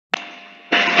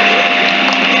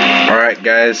Alright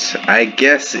guys, I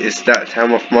guess it's that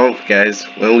time of month guys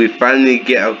when we finally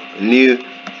get a new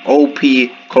OP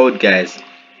code guys.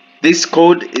 This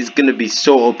code is gonna be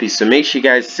so OP, so make sure you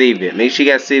guys save it. Make sure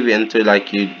you guys save it until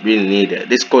like you really need it.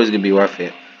 This code is gonna be worth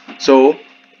it. So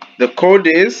the code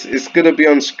it's gonna be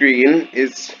on screen.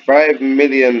 It's 5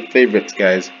 million favorites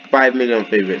guys. 5 million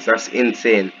favorites, that's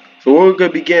insane. So what we're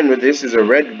gonna begin with, this is a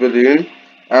red balloon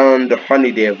and the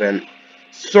holiday event.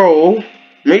 So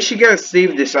make sure you guys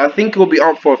save this. I think it will be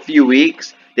up for a few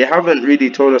weeks. They haven't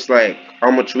really told us like how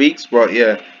much weeks, but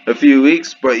yeah, a few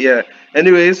weeks. But yeah,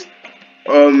 anyways,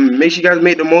 make sure you guys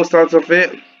make the most out of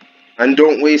it and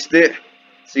don't waste it.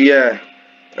 So yeah,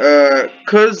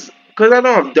 cause I don't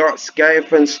have dark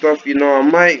skype and stuff, you know, I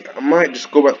might just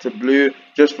go back to blue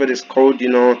just for this code, you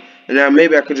know, and then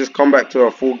maybe I could just come back to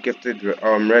a full gifted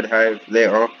red hive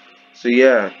later. So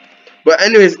yeah, but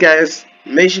anyways guys,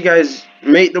 make sure you guys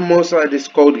make the most out of this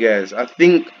code guys. I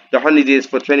think the holiday is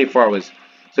for 24 hours,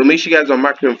 so make sure you guys are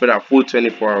marking for that full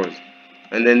 24 hours.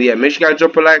 And then yeah, make sure you guys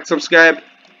drop a like, subscribe,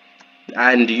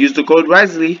 and use the code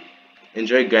wisely.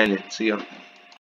 Enjoy grinding. See ya.